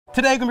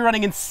Today we're going to be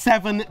running in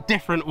 7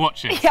 different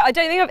watches. Yeah, I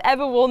don't think I've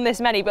ever worn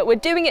this many, but we're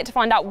doing it to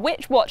find out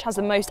which watch has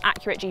the most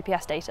accurate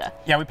GPS data.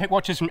 Yeah, we pick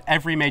watches from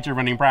every major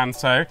running brand,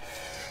 so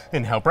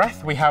inhale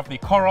breath, we have the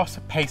Coros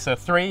Pacer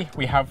 3,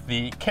 we have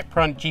the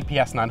Kiprun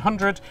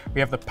GPS900,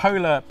 we have the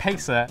Polar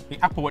Pacer, the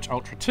Apple Watch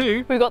Ultra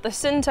 2. We've got the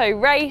Suunto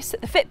Race,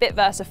 the Fitbit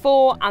Versa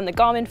 4 and the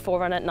Garmin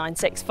Forerunner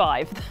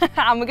 965.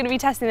 And we're going to be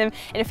testing them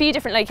in a few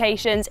different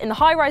locations, in the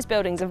high-rise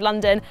buildings of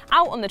London,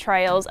 out on the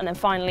trails, and then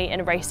finally in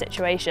a race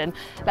situation.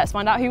 Let's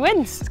find out who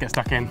wins. Let's get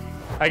stuck in.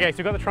 Okay, so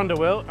we've got the trundle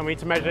wheel and we need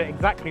to measure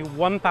exactly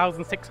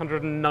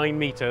 1,609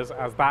 meters,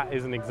 as that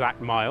is an exact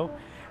mile,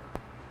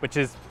 which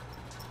is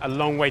a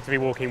long way to be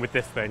walking with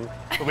this thing.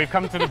 But we've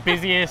come to the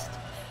busiest,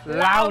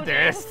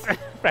 loudest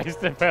place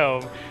to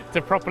film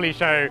to properly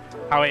show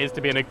how it is to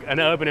be in an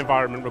urban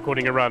environment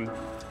recording a run.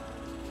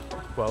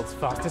 World's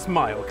fastest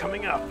mile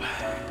coming up.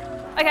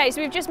 Okay, so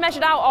we've just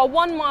measured out our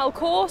 1 mile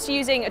course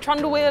using a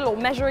trundle wheel, or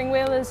measuring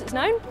wheel as it's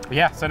known.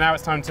 Yeah, so now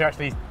it's time to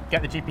actually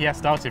get the GPS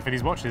started for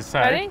these watches. So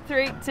ready?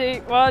 3,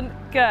 2, 1,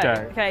 go.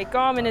 Okay,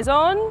 Garmin is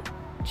on,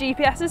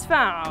 GPS is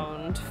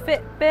found,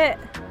 Fitbit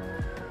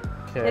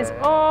is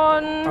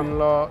on.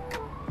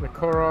 Unlock the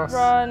Coros.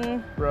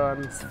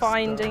 Run. It's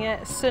finding it.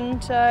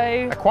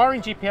 Suunto.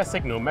 Acquiring GPS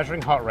signal, measuring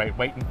heart rate,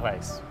 weight and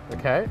place.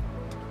 Okay.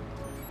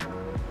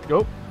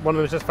 Oh, one of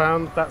them is just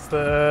found. That's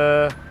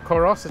the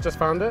Coros has just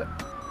found it.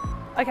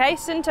 Okay,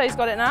 Suunto's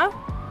got it now.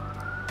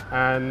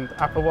 And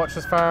Apple Watch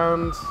has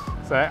found.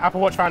 So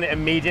Apple Watch found it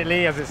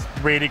immediately, as it's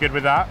really good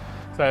with that.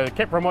 So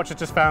Kiprun Watch has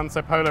just found.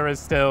 So Polar is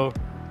still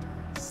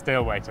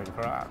waiting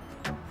for that.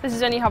 This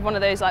is when you have one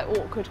of those like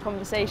awkward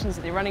conversations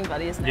with your running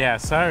buddy, isn't it? Yeah,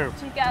 so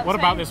what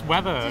about this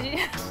weather? Did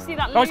you see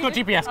that? Oh, it's got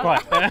GPS,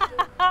 quiet.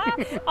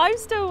 I'm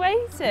still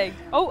waiting.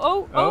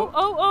 Oh.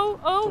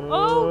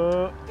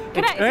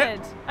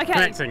 Connected. Okay.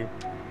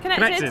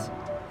 Connected.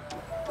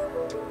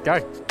 Go.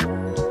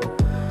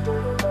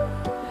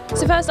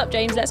 So first up,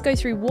 James, let's go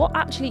through what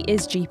actually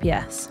is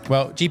GPS.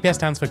 Well, GPS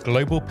stands for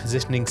Global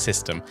Positioning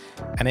System,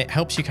 and it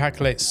helps you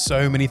calculate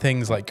so many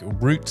things like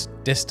route,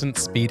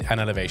 distance, speed, and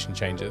elevation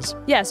changes.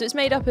 Yeah, so it's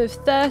made up of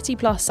 30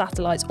 plus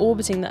satellites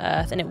orbiting the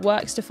Earth, and it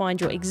works to find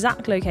your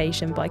exact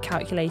location by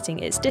calculating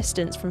its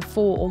distance from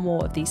 4 or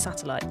more of these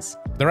satellites.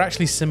 There are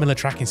actually similar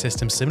tracking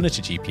systems similar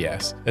to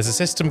GPS. There's a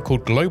system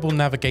called Global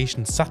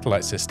Navigation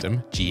Satellite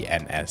System,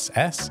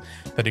 GNSS,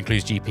 that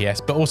includes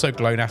GPS, but also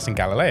GLONASS and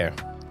Galileo.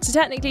 So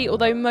technically,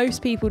 although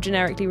most people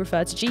generically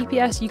refer to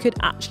GPS, you could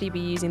actually be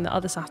using the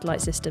other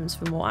satellite systems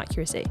for more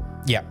accuracy.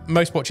 Yeah,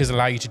 most watches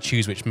allow you to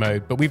choose which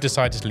mode, but we've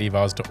decided to leave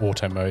ours to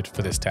auto mode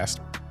for this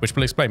test, which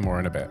we'll explain more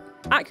in a bit.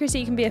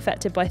 Accuracy can be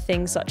affected by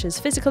things such as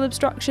physical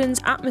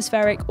obstructions,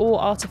 atmospheric or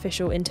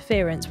artificial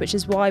interference, which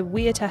is why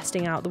we are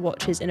testing out the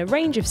watches in a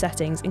range of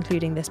settings,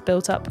 including this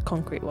built-up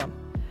concrete one.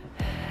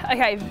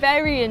 Okay,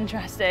 very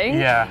interesting.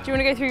 Yeah. Do you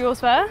want to go through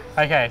yours first?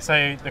 Okay,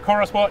 so the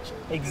Coros watch,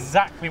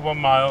 exactly 1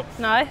 mile.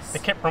 Nice. The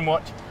Kiprun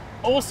watch,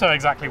 also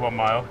exactly 1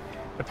 mile.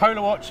 The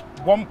Polar watch,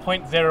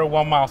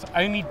 1.01 miles,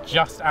 only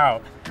just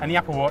out. And the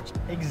Apple Watch,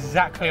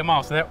 exactly a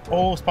mile. So they're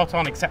all spot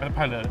on, except for the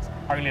Polar, that's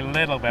only a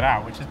little bit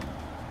out, which is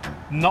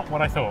not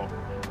what I thought.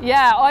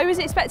 Yeah, I was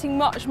expecting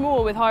much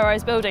more with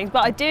high-rise buildings,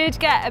 but I did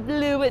get a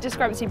little bit of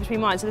discrepancy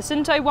between mine. So the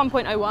Suunto,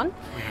 1.01.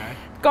 Okay.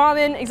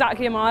 Garmin,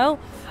 exactly a mile.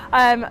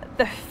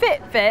 The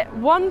Fitbit,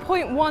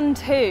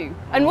 1.12.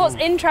 And what's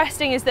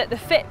interesting is that the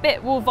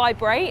Fitbit will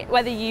vibrate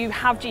whether you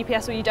have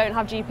GPS or you don't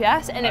have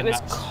GPS, and it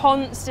was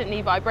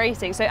constantly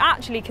vibrating. So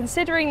actually,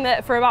 considering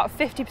that for about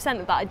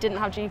 50% of that I didn't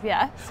have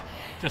GPS,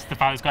 just the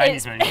fact it's got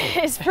anything.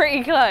 It's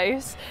pretty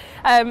close.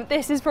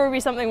 This is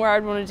probably something where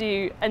I'd want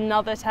to do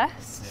another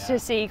test to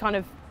see kind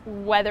of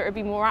whether it would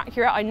be more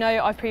accurate. I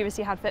know I've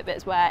previously had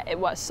Fitbits where it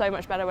works so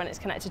much better when it's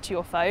connected to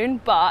your phone,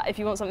 but if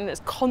you want something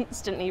that's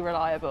constantly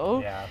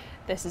reliable,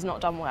 this is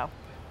not done well.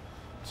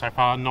 So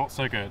far, not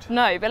so good.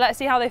 No, but let's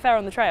see how they fare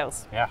on the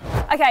trails. Yeah.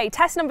 Okay,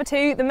 test number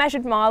 2, the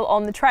measured mile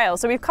on the trail.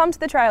 So we've come to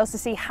the trails to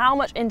see how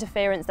much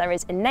interference there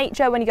is in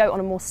nature when you go on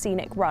a more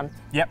scenic run.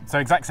 Yep, so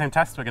exact same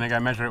test. We're going to go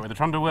measure it with a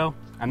trundle wheel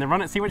and then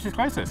run it, see which is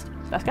closest.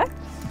 Let's go.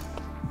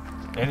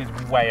 It is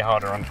way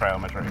harder on trail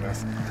measuring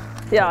this.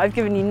 Yeah, I've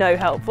given you no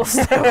help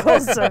whatsoever.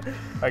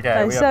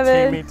 Okay, we have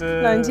 2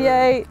 meters.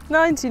 98,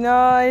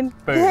 99.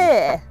 Boom.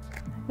 Here.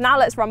 Now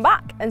let's run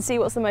back and see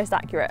what's the most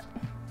accurate.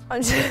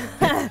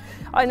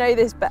 I know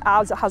this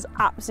has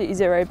absolutely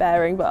zero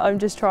bearing, but I'm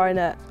just trying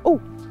to.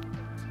 Oh!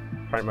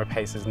 Right, my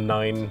pace is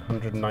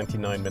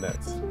 999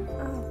 minutes.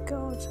 Oh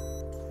God.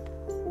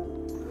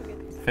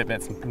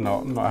 Fitbit's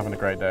not having a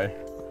great day.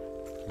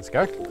 Let's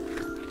go.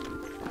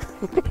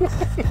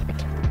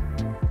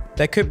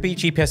 There could be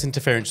GPS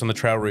interference on the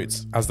trail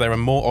routes, as there are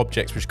more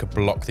objects which could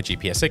block the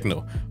GPS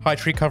signal. High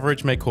tree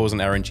coverage may cause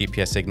an error in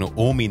GPS signal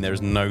or mean there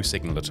is no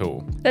signal at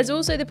all. There's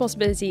also the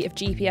possibility of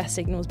GPS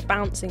signals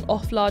bouncing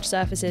off large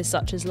surfaces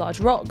such as large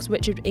rocks,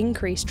 which would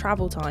increase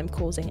travel time,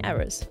 causing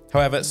errors.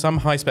 However, some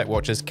high-spec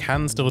watches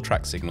can still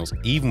track signals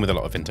even with a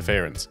lot of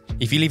interference.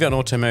 If you leave it on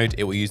auto mode,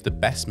 it will use the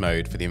best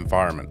mode for the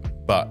environment.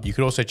 but you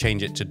could also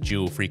change it to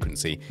dual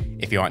frequency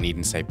if you aren't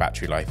needing to save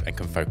battery life and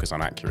can focus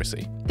on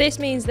accuracy. This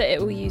means that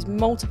it will use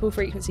multiple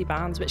frequency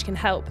bands, which can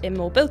help in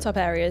more built-up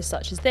areas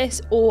such as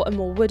this, or a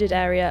more wooded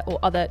area or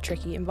other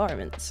tricky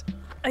environments.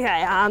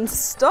 Okay, and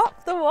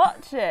stop the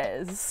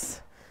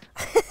watches.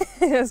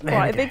 It's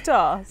quite a big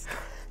task.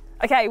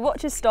 Okay,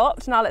 watches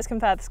stopped, now let's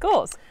compare the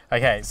scores.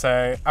 Okay,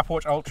 so Apple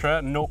Watch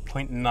Ultra,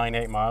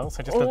 0.98 miles,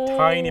 so just a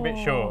tiny bit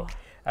short.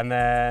 And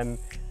then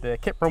the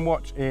Kiprun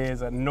watch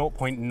is at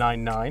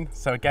 0.99,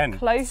 so again,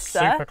 closer.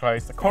 Super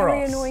close. The Coros,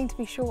 very annoying to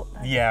be short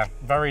though. Yeah,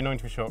 very annoying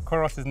to be short.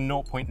 Coros is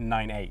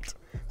 0.98, so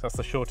that's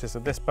the shortest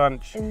of this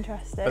bunch.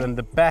 Interesting. But then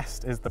the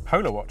best is the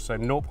Polar watch, so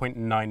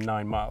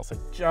 0.99 miles, so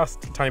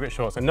just a tiny bit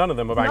short, so none of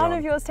them are bang on. None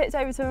of yours tipped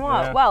over to a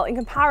mile. Yeah. Well, in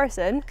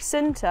comparison,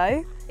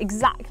 Suunto,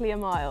 exactly a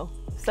mile.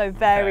 So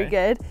very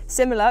good.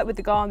 Similar with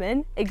the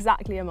Garmin,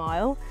 exactly a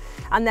mile.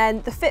 And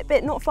then the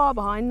Fitbit not far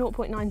behind,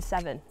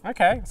 0.97.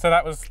 Okay, so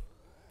that was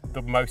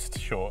the most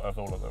short of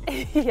all of them.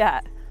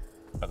 Yeah.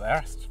 But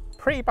they're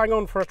pretty bang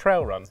on for a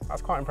trail run.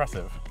 That's quite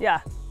impressive.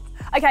 Yeah.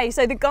 Okay,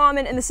 so the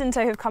Garmin and the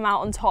Suunto have come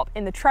out on top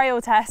in the trail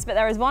test, but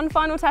there is one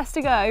final test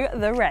to go,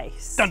 the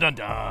race. Dun dun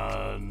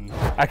dun!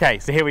 Okay,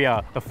 so here we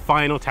are, the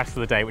final test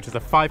of the day, which is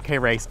a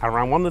 5K race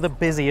around one of the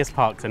busiest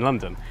parks in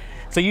London.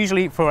 So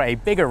usually for a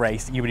bigger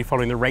race, you would be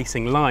following the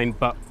racing line,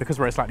 but because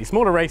we're a slightly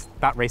smaller race,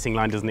 that racing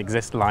line doesn't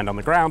exist lined on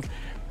the ground.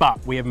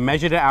 But we have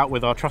measured it out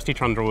with our trusty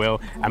trundle wheel,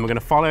 and we're going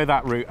to follow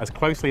that route as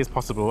closely as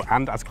possible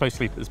and as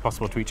closely as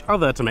possible to each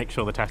other to make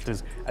sure the test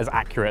is as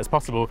accurate as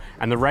possible.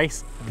 And the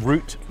race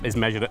route is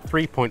measured at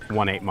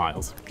 3.18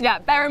 miles. Yeah,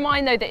 bear in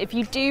mind though that if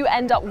you do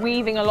end up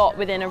weaving a lot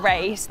within a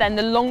race, then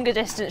the longer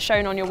distance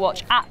shown on your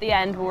watch at the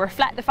end will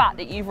reflect the fact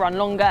that you've run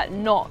longer,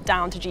 not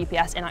down to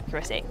GPS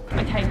inaccuracy.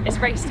 Okay, it's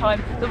race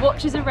time. The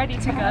watches are ready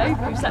to go.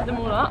 We've set them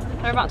all up.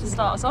 They're about to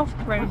start us off.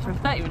 We're aiming for a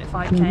 30-minute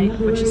 5K,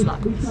 which is like...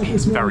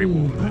 It's very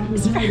warm though.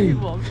 It's very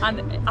warm,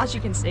 and as you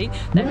can see,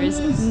 there is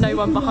no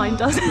one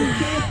behind us.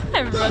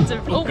 Everyone's in.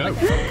 Oh, go.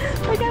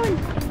 We're going.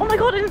 Oh my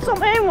god, I didn't stop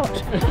my aim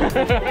watch.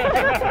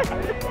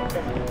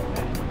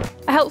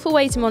 A helpful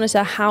way to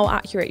monitor how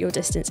accurate your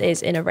distance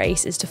is in a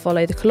race is to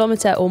follow the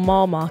kilometre or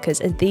mile markers,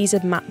 as these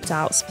are mapped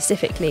out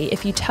specifically.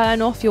 If you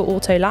turn off your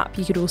auto lap,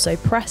 you could also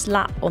press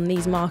lap on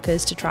these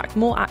markers to track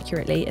more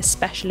accurately,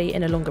 especially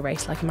in a longer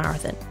race like a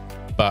marathon.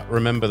 But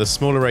remember, the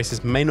smaller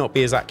races may not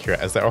be as accurate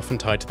as they're often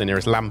tied to the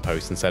nearest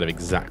lamppost instead of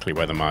exactly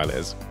where the mile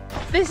is.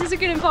 This is a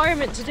good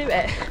environment to do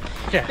it,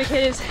 Yeah.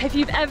 Because if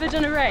you've ever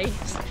done a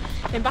race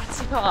in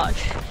Battersea Park,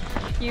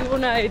 you will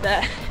know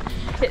that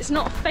it's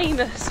not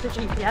famous for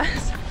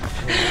GPS.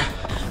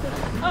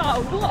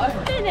 Oh, what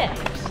a finish!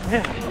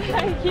 Yeah.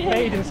 Thank you.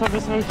 Made in summer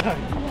sunshine.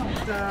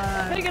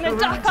 We're going to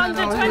duck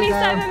under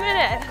 27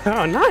 minutes.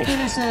 Oh, nice.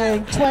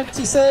 Finishing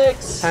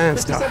 26, And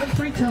 57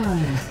 free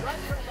time.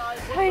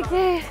 Thank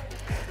you.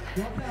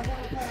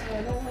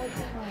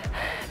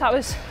 That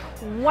was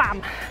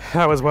wham.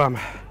 That was one.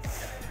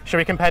 Should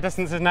we compare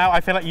distances now?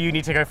 I feel like you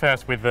need to go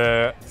first with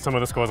some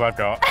of the scores I've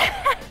got.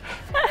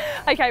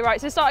 Okay, right,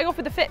 so starting off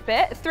with the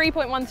Fitbit,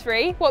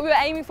 3.13. What we were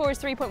aiming for is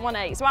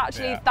 3.18, so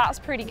actually that's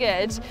pretty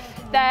good.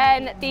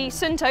 Then the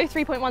Suunto,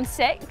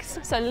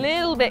 3.16, so a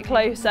little bit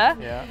closer.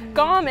 Yeah.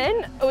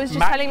 Garmin was just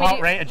Max telling me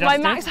heart rate my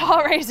adjusted. max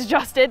heart rate is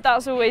adjusted,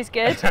 that's always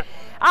good.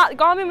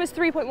 Garmin was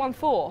 3.14,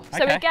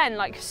 so Okay. again,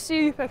 like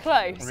super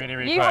close. Really,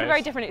 really you had a close.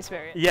 very different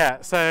experience.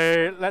 Yeah,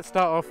 so let's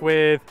start off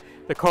with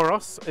the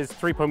Coros is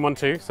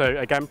 3.12, so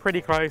again, pretty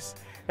close.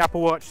 The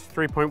Apple Watch,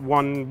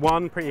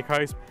 3.11, pretty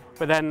close.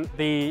 But then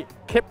the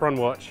Kiprun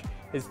watch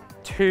is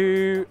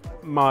 2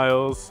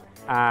 miles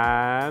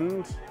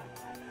and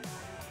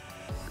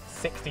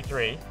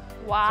 63.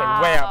 Wow.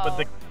 So way out,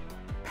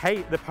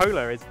 but the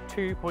Polar is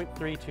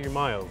 2.32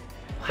 miles.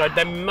 So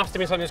there must have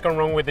been something that's gone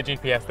wrong with the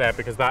GPS there,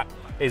 because that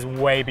is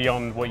way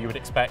beyond what you would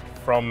expect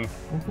from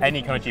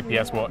any kind of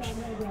GPS watch.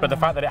 But the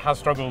fact that it has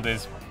struggled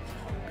is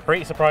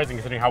pretty surprising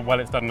considering how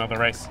well it's done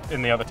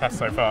in the other tests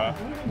so far.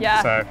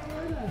 Yeah. So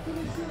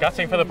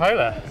gutting for the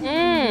Polar.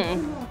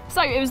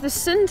 So it was the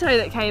Suunto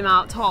that came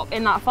out top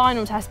in that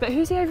final test, but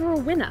who's the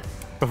overall winner?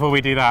 Before we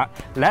do that,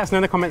 let us know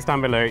in the comments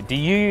down below, do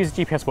you use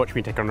a GPS watch when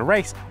you take on a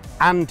race?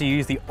 And do you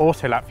use the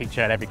auto lap feature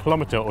at every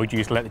kilometre, or do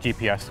you just let the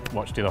GPS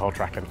watch do the whole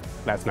tracking?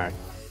 Let us know.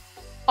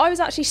 I was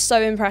actually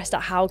so impressed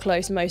at how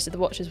close most of the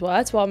watches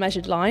were to our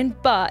measured line,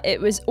 but it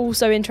was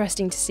also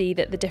interesting to see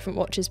that the different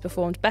watches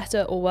performed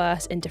better or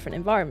worse in different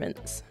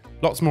environments.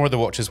 Lots more of the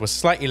watches were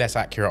slightly less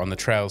accurate on the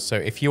trails, so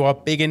if you are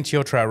big into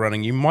your trail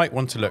running, you might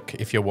want to look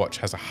if your watch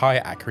has a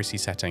higher accuracy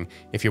setting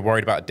if you're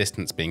worried about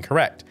distance being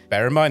correct.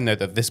 Bear in mind though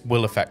that this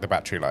will affect the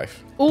battery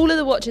life. All of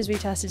the watches we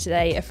tested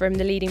today are from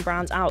the leading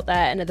brands out there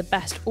and are the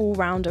best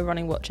all-rounder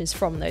running watches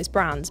from those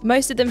brands.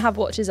 Most of them have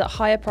watches at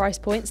higher price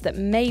points that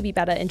may be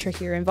better in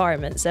trickier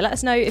environments, so let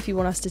us know if you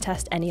want us to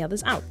test any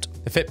others out.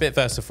 The Fitbit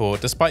Versa 4,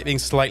 despite being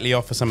slightly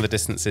off for some of the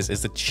distances,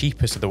 is the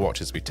cheapest of the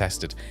watches we've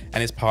tested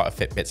and is part of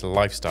Fitbit's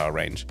lifestyle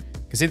range.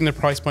 Considering the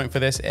price point for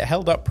this, it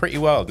held up pretty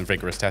well in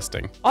vigorous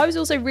testing. I was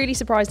also really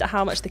surprised at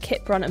how much the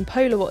Kiprun and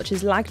Polar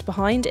watches lagged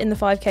behind in the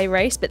 5K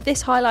race, but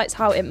this highlights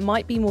how it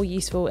might be more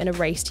useful in a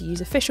race to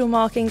use official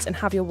markings and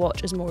have your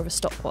watch as more of a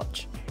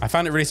stopwatch. I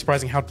found it really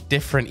surprising how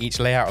different each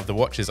layout of the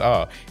watches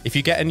are. If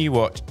you get a new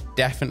watch,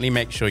 definitely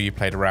make sure you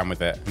played around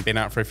with it and been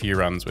out for a few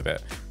runs with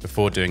it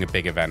before doing a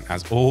big event,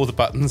 as all the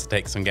buttons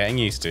take some getting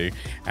used to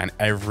and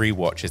every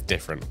watch is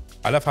different.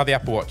 I love how the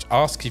Apple Watch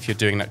asks if you're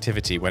doing an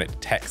activity when it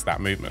detects that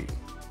movement.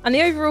 And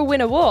the overall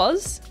winner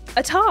was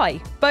a tie.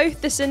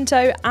 Both the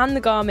Suunto and the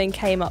Garmin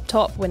came up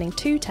top, winning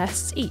 2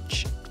 tests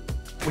each.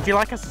 Would you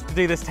like us to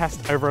do this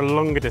test over a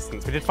longer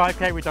distance? We did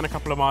 5K, we've done a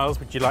couple of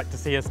miles. Would you like to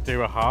see us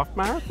do a half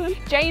marathon?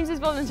 James is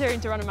volunteering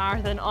to run a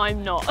marathon,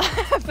 I'm not.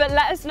 But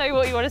let us know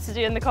what you want us to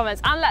do in the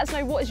comments, and let us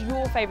know what is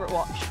your favourite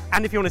watch.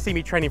 And if you want to see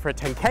me training for a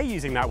 10K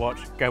using that watch,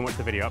 go and watch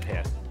the video up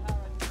here.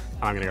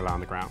 And I'm going to go lie on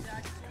the ground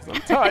because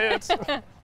I'm tired.